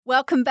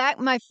Welcome back,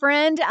 my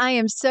friend. I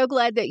am so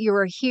glad that you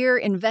are here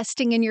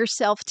investing in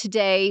yourself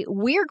today.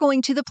 We're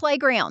going to the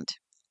playground,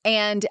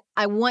 and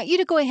I want you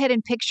to go ahead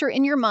and picture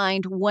in your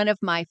mind one of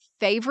my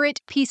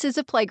favorite pieces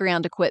of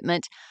playground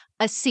equipment,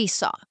 a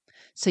seesaw.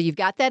 So you've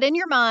got that in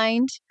your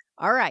mind.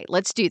 All right,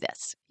 let's do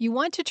this. You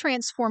want to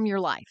transform your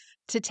life,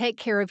 to take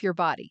care of your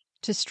body,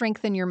 to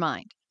strengthen your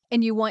mind,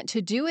 and you want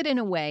to do it in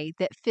a way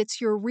that fits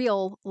your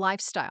real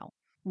lifestyle.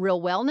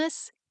 Real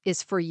wellness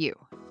is for you.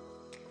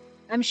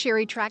 I'm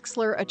Sherry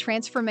Traxler, a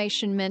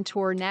transformation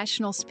mentor,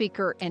 national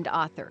speaker, and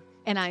author,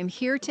 and I'm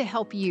here to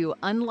help you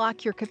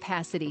unlock your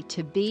capacity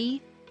to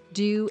be,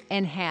 do,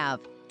 and have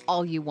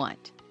all you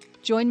want.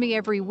 Join me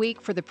every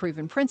week for the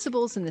proven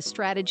principles and the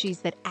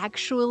strategies that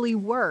actually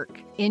work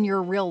in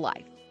your real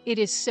life. It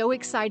is so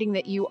exciting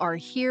that you are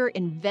here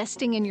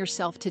investing in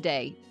yourself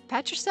today.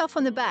 Pat yourself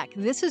on the back.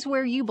 This is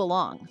where you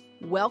belong.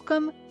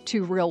 Welcome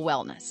to Real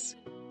Wellness.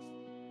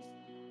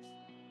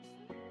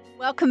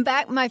 Welcome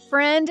back, my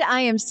friend.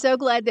 I am so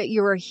glad that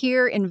you are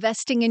here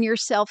investing in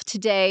yourself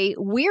today.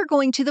 We're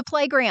going to the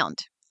playground,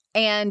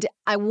 and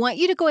I want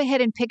you to go ahead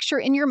and picture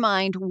in your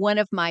mind one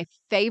of my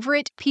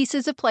favorite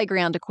pieces of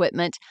playground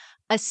equipment,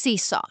 a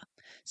seesaw.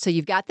 So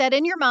you've got that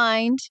in your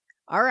mind.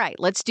 All right,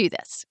 let's do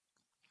this.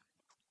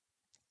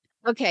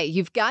 Okay,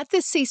 you've got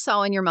this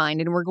seesaw in your mind,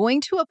 and we're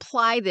going to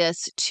apply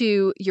this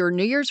to your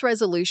New Year's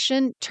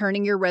resolution,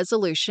 turning your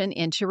resolution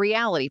into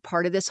reality,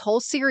 part of this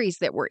whole series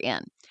that we're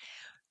in.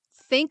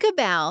 Think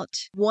about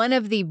one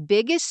of the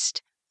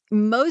biggest,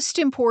 most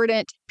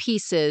important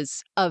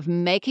pieces of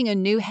making a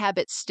new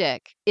habit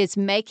stick is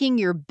making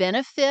your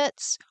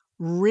benefits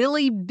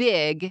really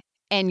big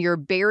and your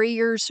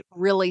barriers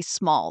really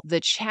small.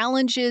 The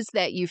challenges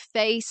that you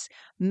face,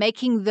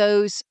 making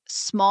those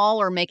small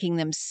or making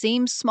them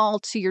seem small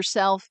to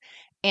yourself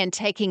and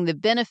taking the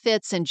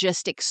benefits and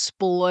just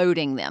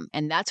exploding them.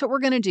 And that's what we're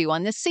going to do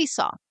on this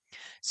seesaw.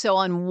 So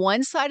on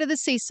one side of the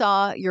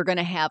seesaw, you're going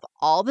to have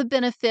all the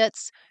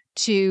benefits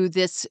to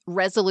this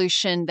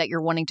resolution that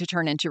you're wanting to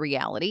turn into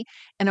reality.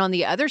 And on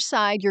the other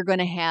side, you're going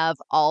to have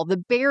all the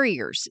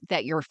barriers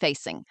that you're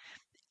facing,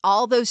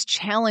 all those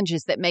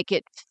challenges that make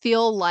it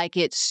feel like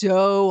it's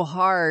so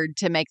hard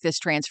to make this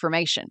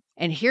transformation.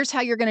 And here's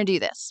how you're going to do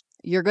this.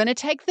 You're going to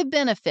take the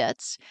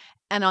benefits,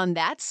 and on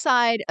that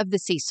side of the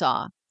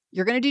seesaw,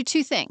 you're going to do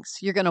two things.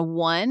 You're going to,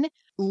 one,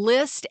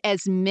 list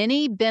as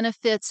many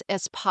benefits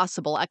as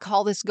possible. I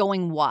call this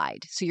going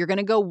wide. So you're going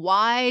to go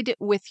wide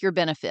with your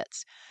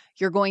benefits.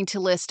 You're going to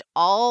list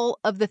all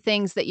of the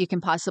things that you can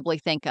possibly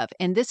think of.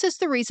 And this is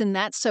the reason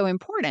that's so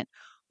important.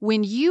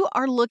 When you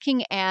are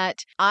looking at,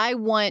 I'm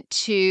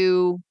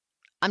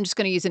just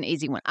going to use an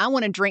easy one. I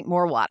want to drink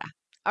more water.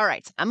 All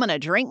right, so I'm going to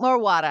drink more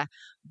water.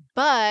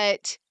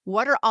 But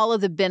what are all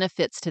of the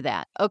benefits to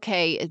that?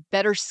 Okay,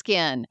 better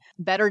skin,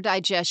 better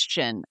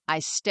digestion. I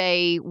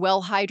stay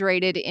well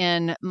hydrated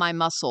in my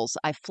muscles.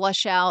 I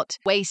flush out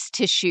waste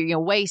tissue,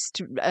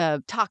 waste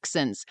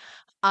toxins.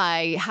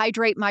 I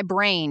hydrate my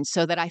brain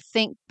so that I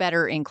think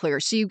better and clearer.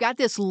 So you've got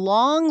this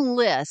long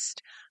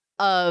list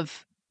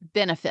of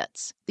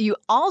benefits. You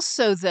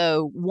also,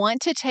 though, want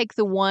to take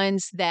the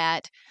ones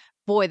that,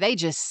 boy, they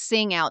just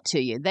sing out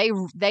to you. They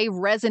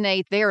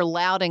resonate. They're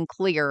loud and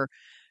clear.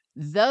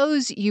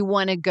 Those you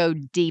want to go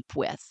deep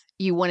with.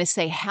 You want to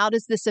say, how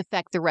does this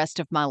affect the rest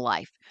of my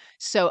life?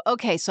 So,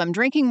 okay, so I'm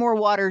drinking more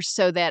water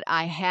so that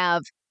I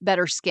have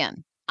better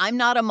skin. I'm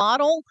not a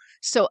model,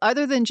 so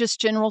other than just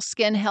general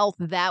skin health,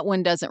 that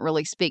one doesn't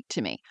really speak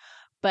to me.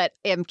 But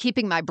am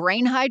keeping my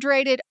brain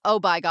hydrated? Oh,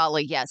 by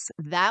golly, yes.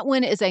 That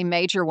one is a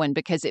major one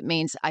because it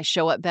means I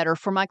show up better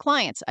for my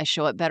clients. I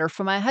show up better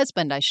for my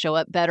husband. I show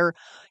up better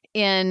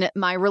in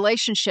my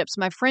relationships,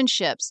 my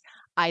friendships.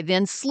 I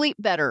then sleep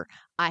better.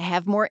 I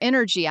have more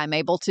energy. I'm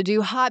able to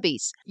do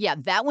hobbies. Yeah,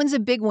 that one's a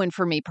big one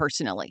for me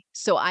personally.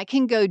 So I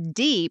can go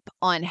deep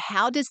on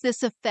how does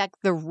this affect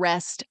the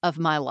rest of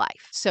my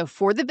life. So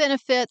for the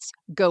benefits,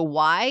 go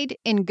wide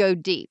and go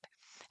deep.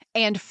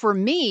 And for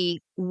me,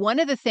 one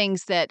of the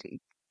things that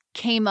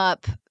came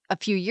up a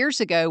few years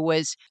ago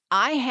was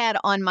I had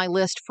on my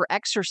list for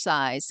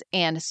exercise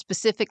and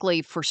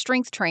specifically for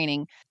strength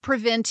training,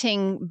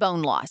 preventing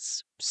bone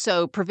loss.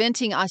 So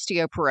preventing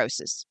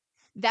osteoporosis.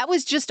 That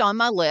was just on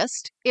my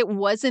list. It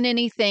wasn't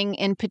anything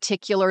in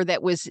particular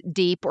that was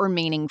deep or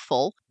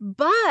meaningful.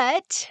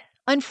 But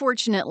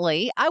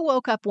unfortunately, I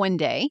woke up one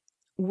day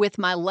with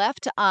my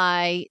left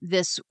eye,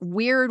 this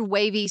weird,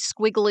 wavy,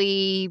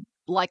 squiggly,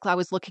 like I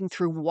was looking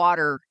through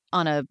water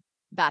on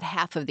about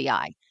half of the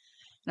eye.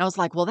 And I was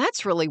like, well,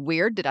 that's really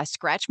weird. Did I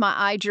scratch my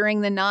eye during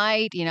the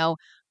night?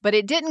 But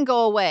it didn't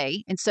go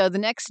away. And so the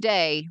next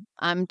day,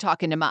 I'm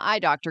talking to my eye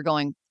doctor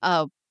going,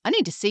 oh, I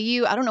need to see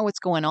you. I don't know what's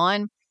going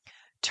on.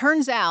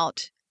 Turns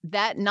out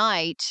that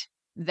night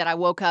that I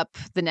woke up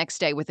the next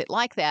day with it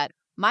like that,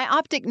 my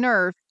optic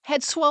nerve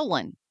had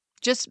swollen.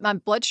 Just my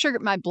blood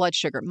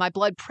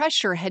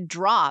pressure had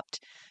dropped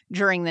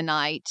during the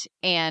night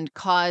and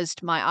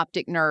caused my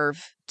optic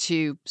nerve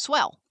to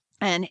swell.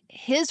 And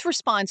his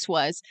response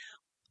was,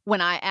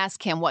 when I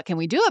asked him, what can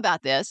we do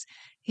about this?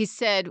 He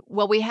said,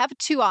 well, we have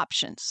two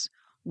options.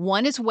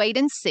 One is wait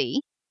and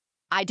see.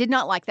 I did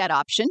not like that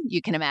option.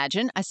 You can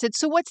imagine. I said,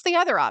 so what's the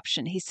other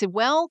option? He said,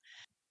 well,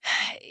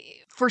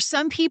 for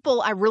some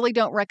people, I really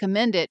don't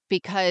recommend it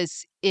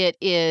because it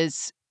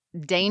is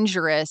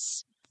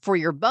dangerous for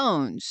your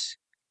bones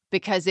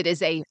because it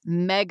is a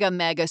mega,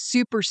 mega,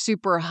 super,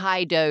 super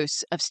high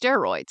dose of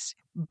steroids.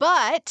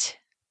 But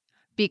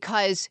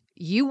because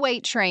you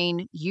weight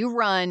train, you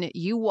run,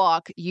 you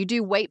walk, you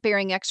do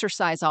weight-bearing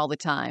exercise all the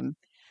time,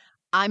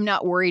 I'm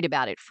not worried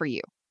about it for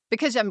you.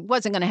 Because I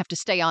wasn't going to have to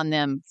stay on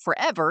them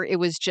forever. It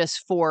was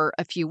just for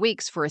a few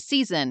weeks for a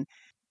season.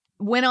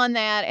 Went on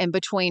that, and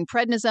between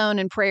prednisone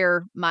and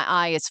prayer, my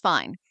eye is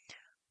fine.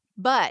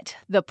 But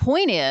the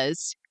point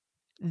is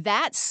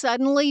that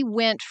suddenly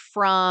went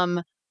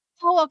from,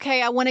 oh,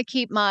 okay, I want to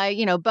keep my,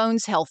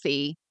 bones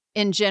healthy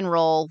in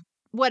general,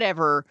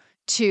 whatever,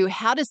 to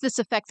how does this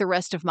affect the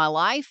rest of my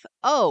life?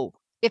 Oh,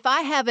 if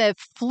I have a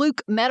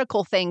fluke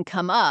medical thing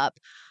come up,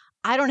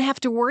 I don't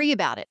have to worry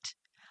about it.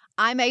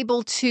 I'm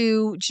able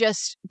to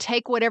just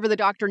take whatever the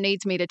doctor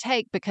needs me to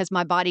take because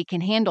my body can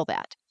handle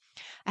that.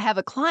 I have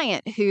a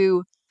client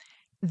who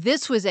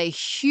this was a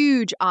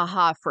huge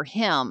aha for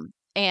him.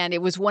 And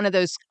it was one of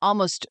those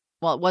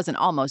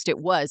it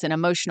was an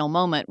emotional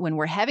moment when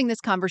we're having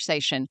this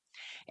conversation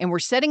and we're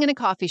sitting in a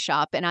coffee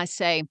shop and I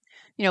say,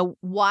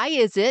 why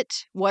is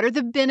it? What are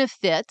the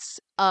benefits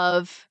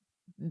of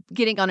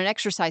getting on an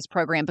exercise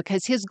program?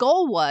 Because his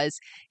goal was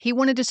he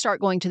wanted to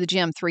start going to the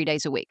gym 3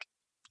 days a week.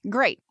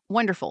 Great.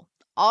 Wonderful.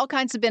 All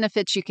kinds of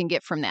benefits you can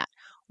get from that.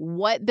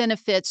 What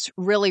benefits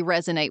really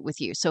resonate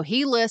with you? So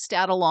he lists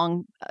out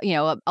along,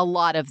 a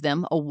lot of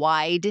them, a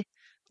wide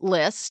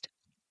list.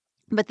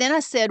 But then I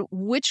said,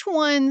 which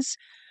ones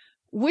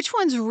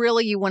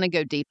really you want to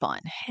go deep on?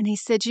 And he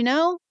said,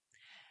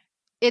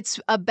 it's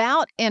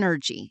about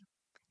energy.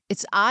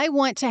 I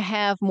want to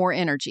have more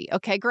energy.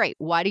 Okay, great.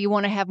 Why do you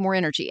want to have more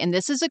energy? And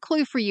this is a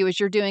clue for you as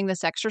you're doing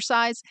this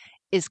exercise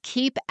is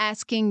keep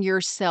asking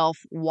yourself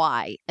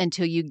why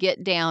until you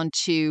get down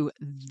to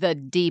the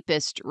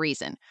deepest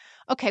reason.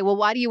 Okay, well,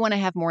 why do you want to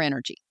have more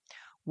energy?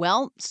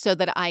 Well, so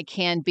that I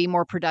can be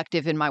more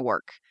productive in my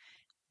work.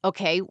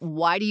 Okay,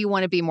 why do you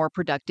want to be more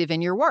productive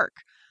in your work?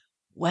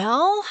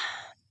 Well,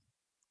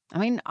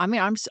 aren't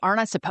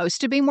I supposed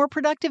to be more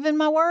productive in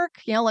my work?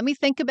 Let me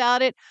think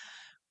about it.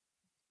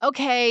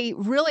 Okay,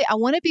 really, I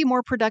want to be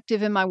more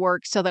productive in my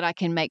work so that I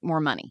can make more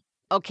money.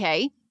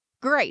 Okay,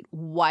 great.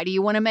 Why do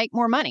you want to make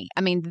more money?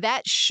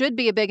 That should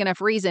be a big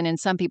enough reason in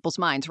some people's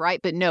minds, right?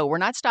 But no, we're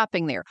not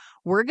stopping there.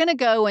 We're going to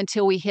go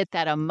until we hit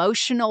that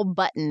emotional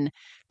button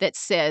that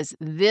says,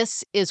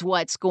 this is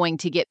what's going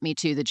to get me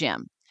to the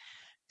gym.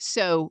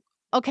 So,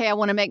 okay, I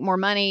want to make more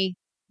money.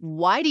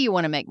 Why do you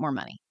want to make more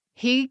money?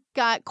 He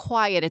got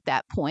quiet at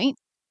that point,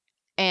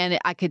 and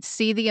I could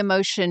see the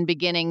emotion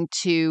beginning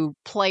to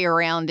play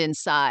around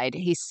inside.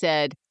 He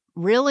said,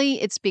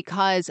 really, it's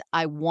because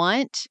I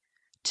want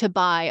to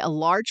buy a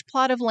large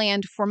plot of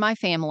land for my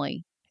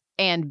family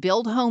and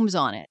build homes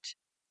on it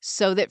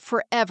so that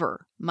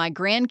forever, my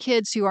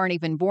grandkids who aren't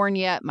even born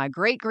yet, my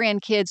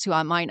great-grandkids who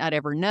I might not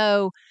ever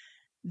know,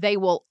 they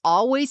will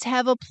always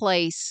have a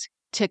place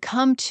to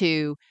come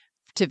to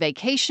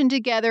vacation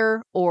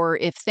together, or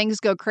if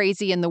things go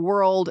crazy in the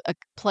world, a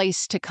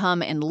place to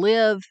come and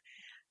live.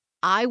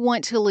 I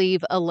want to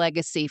leave a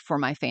legacy for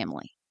my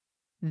family.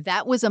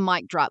 That was a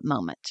mic drop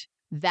moment.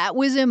 That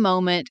was a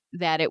moment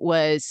that it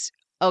was,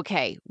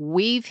 okay,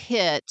 we've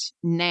hit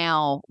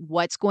now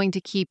what's going to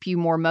keep you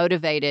more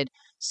motivated.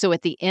 So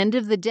at the end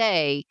of the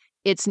day,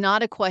 it's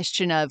not a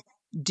question of,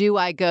 do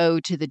I go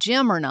to the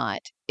gym or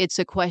not? It's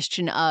a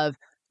question of,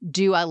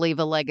 do I leave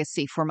a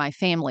legacy for my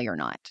family or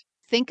not?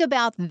 Think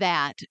about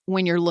that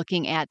when you're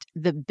looking at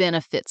the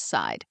benefits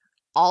side.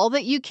 All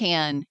that you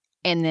can,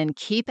 and then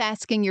keep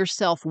asking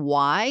yourself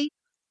why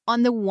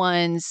on the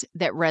ones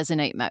that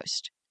resonate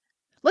most.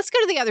 Let's go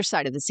to the other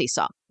side of the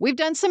seesaw. We've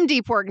done some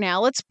deep work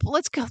now. Let's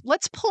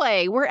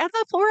play. We're on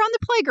the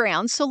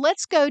playground, so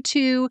let's go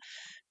to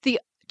the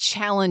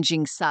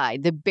challenging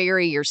side, the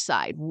barrier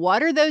side.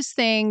 What are those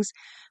things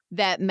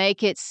that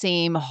make it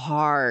seem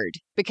hard?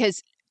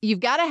 Because you've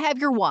got to have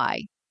your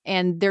why.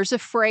 And there's a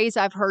phrase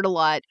I've heard a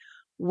lot,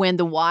 when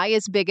the why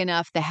is big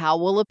enough, the how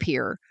will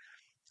appear.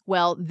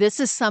 Well, this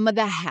is some of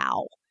the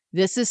how.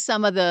 This is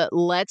some of the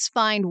let's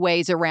find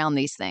ways around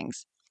these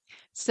things.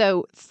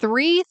 So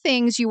 3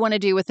 things you want to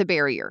do with a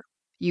barrier.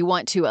 You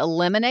want to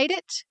eliminate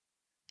it.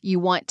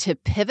 You want to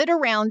pivot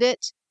around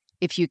it.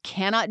 If you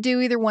cannot do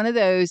either one of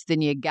those,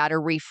 then you got to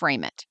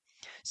reframe it.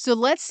 So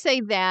let's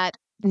say that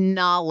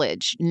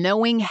knowledge,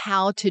 knowing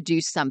how to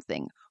do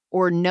something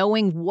or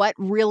knowing what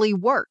really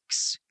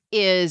works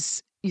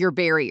is your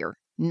barrier,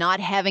 not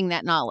having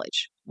that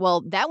knowledge.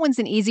 Well, that one's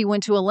an easy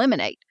one to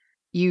eliminate.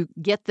 You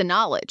get the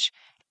knowledge.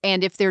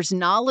 And if there's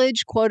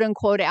knowledge, quote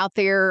unquote, out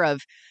there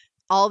of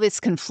all this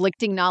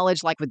conflicting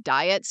knowledge, like with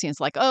diets, it's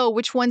like, oh,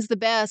 which one's the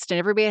best? And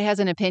everybody has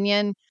an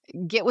opinion.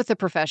 Get with a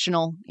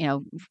professional,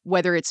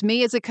 whether it's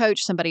me as a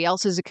coach, somebody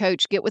else as a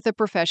coach, get with a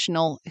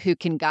professional who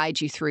can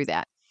guide you through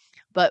that.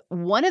 But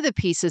one of the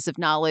pieces of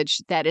knowledge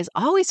that is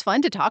always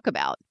fun to talk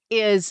about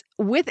is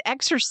with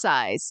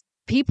exercise,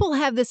 people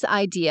have this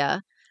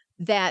idea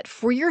that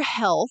for your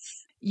health,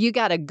 you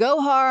got to go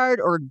hard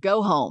or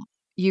go home.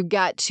 You've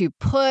got to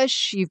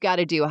push. You've got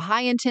to do a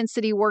high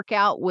intensity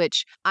workout,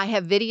 which I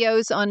have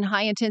videos on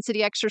high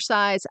intensity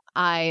exercise.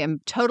 I am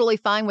totally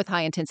fine with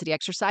high intensity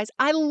exercise.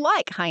 I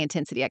like high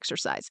intensity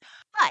exercise.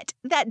 But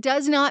that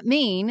does not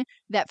mean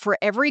that for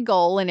every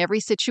goal and every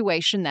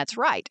situation, that's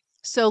right.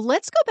 So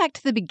let's go back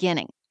to the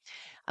beginning.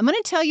 I'm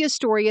going to tell you a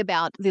story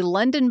about the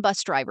London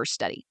bus driver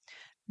study.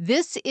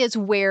 This is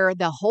where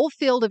the whole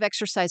field of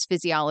exercise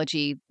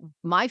physiology,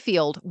 my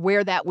field,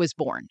 where that was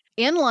born.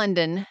 In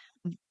London,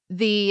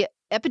 the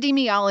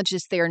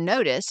epidemiologists there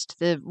noticed,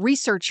 the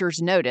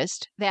researchers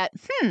noticed that,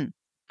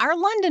 our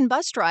London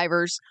bus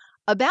drivers,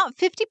 about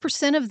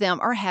 50% of them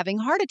are having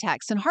heart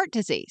attacks and heart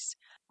disease.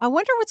 I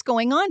wonder what's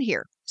going on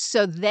here.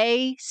 So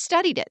they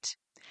studied it.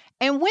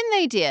 And when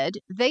they did,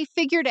 they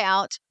figured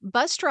out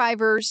bus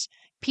drivers,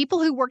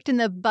 people who worked in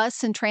the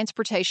bus and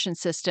transportation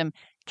system,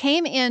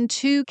 came in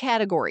two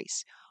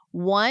categories.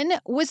 One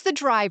was the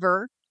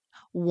driver,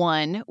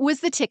 one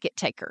was the ticket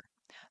taker.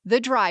 The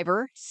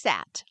driver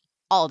sat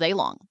all day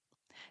long.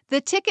 The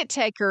ticket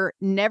taker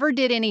never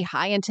did any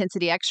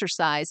high-intensity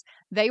exercise.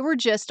 They were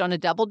just on a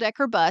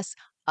double-decker bus,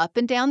 up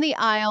and down the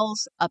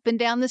aisles, up and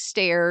down the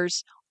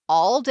stairs,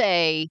 all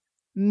day,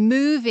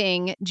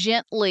 moving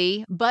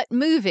gently, but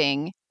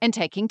moving and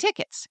taking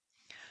tickets.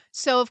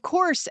 So, of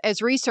course,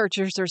 as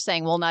researchers are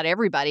saying, well, not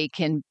everybody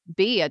can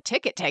be a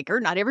ticket taker.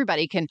 Not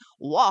everybody can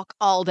walk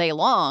all day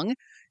long.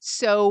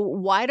 So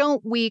why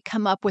don't we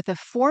come up with a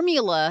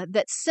formula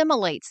that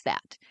simulates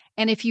that?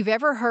 And if you've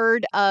ever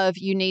heard of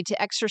you need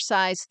to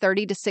exercise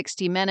 30 to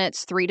 60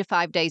 minutes, 3 to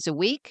 5 days a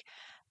week,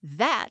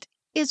 that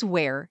is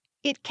where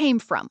it came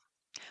from.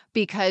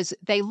 Because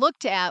they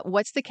looked at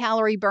what's the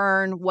calorie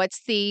burn,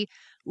 what's the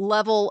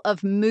level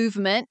of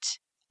movement,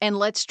 and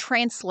let's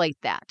translate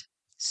that.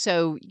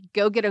 So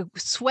go get a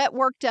sweat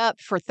worked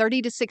up for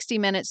 30 to 60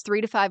 minutes,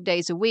 3 to 5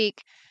 days a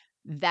week.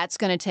 That's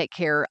going to take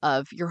care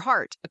of your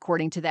heart,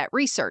 according to that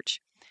research.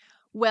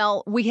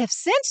 Well, we have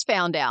since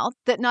found out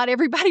that not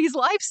everybody's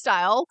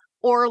lifestyle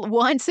or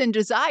wants and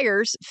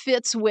desires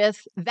fits with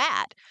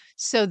that.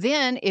 So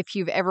then if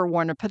you've ever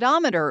worn a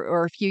pedometer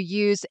or if you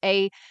use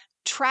a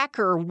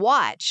tracker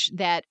watch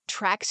that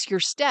tracks your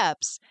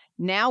steps,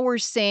 now we're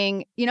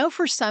seeing,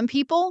 for some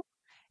people,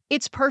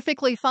 it's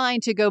perfectly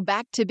fine to go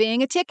back to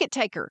being a ticket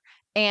taker.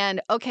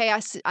 And okay,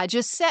 I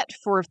just set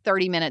for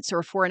 30 minutes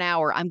or for an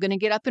hour. I'm going to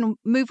get up and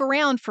move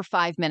around for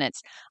 5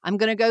 minutes. I'm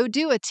going to go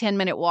do a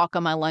 10-minute walk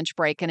on my lunch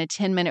break and a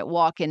 10-minute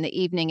walk in the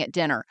evening at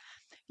dinner.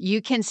 You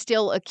can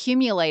still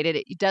accumulate it.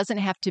 It doesn't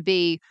have to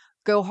be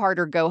go hard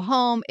or go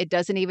home. It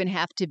doesn't even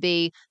have to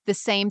be the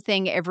same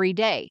thing every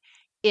day.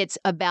 It's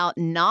about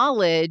lack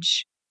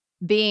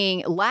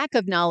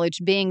of knowledge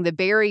being the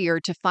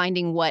barrier to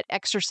finding what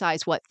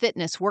exercise, what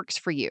fitness works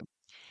for you.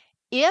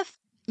 If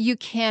you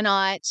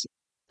cannot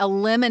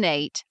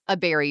eliminate a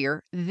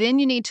barrier, then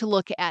you need to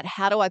look at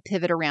how do I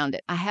pivot around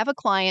it. I have a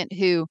client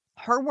who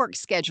her work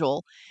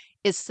schedule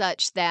is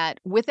such that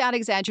without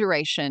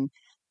exaggeration,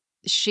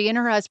 she and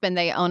her husband,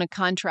 they own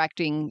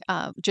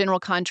a general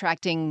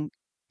contracting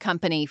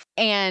company,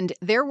 and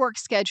their work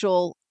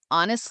schedule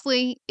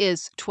honestly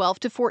is 12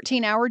 to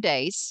 14 hour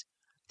days.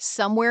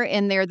 Somewhere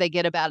in there, they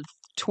get about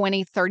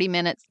 20, 30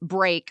 minutes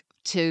break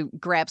to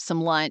grab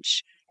some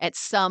lunch at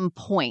some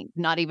point,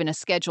 not even a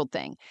scheduled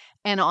thing.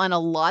 And on a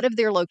lot of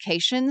their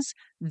locations,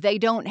 they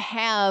don't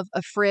have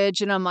a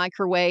fridge and a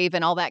microwave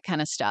and all that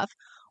kind of stuff.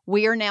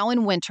 We are now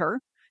in winter,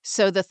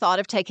 so the thought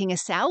of taking a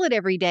salad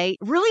every day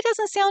really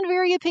doesn't sound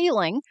very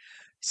appealing.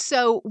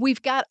 So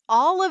we've got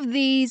all of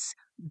these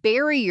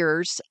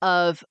barriers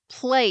of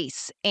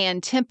place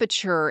and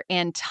temperature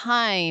and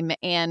time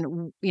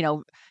and,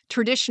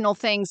 traditional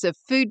things of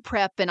food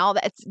prep and all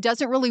that. It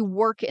doesn't really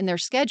work in their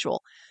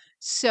schedule.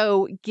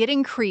 So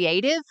getting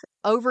creative,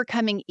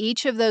 overcoming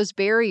each of those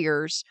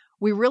barriers,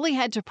 we really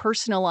had to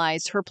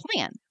personalize her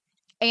plan.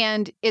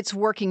 And it's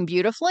working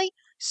beautifully.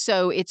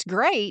 So it's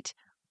great,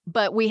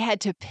 but we had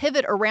to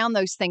pivot around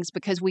those things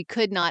because we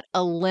could not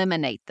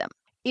eliminate them.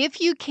 If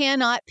you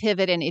cannot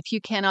pivot and if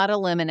you cannot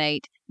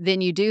eliminate,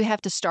 then you do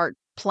have to start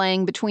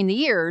playing between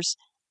the ears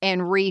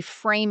and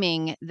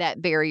reframing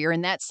that barrier.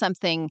 And that's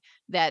something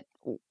that,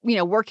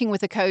 working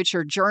with a coach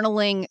or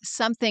journaling,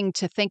 something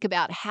to think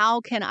about. How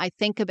can I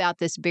think about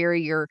this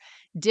barrier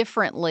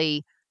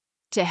differently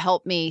to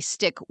help me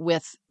stick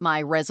with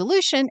my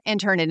resolution and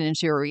turn it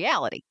into a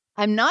reality?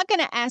 I'm not going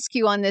to ask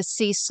you on this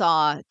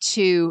seesaw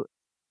to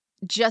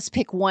just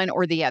pick one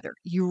or the other.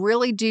 You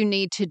really do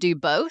need to do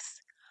both.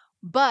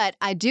 But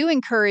I do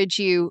encourage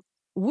you,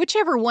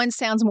 whichever one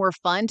sounds more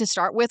fun to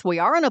start with, we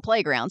are on a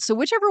playground. So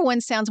whichever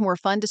one sounds more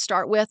fun to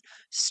start with,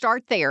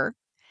 start there.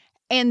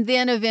 and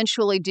then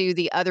eventually do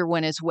the other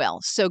one as well.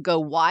 So go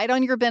wide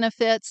on your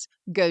benefits,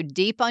 go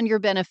deep on your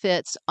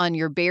benefits, on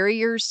your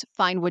barriers,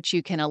 find what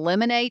you can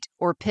eliminate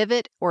or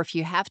pivot, or if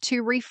you have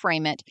to,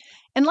 reframe it,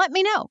 and let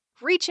me know.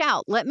 Reach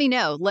out. Let me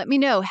know. Let me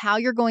know how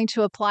you're going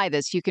to apply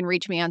this. You can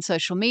reach me on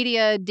social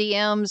media,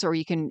 DMs, or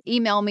you can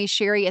email me,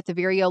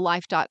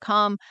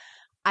 Sherry@theveryolife.com.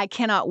 I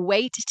cannot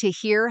wait to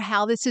hear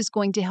how this is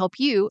going to help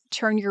you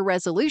turn your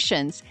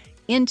resolutions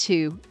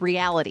into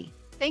reality.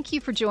 Thank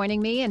you for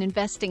joining me and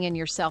investing in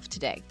yourself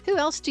today. Who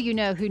else do you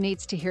know who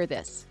needs to hear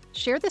this?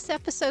 Share this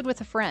episode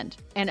with a friend.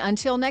 And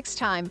until next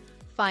time,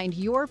 find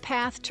your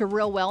path to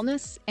real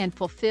wellness and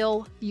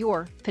fulfill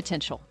your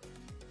potential.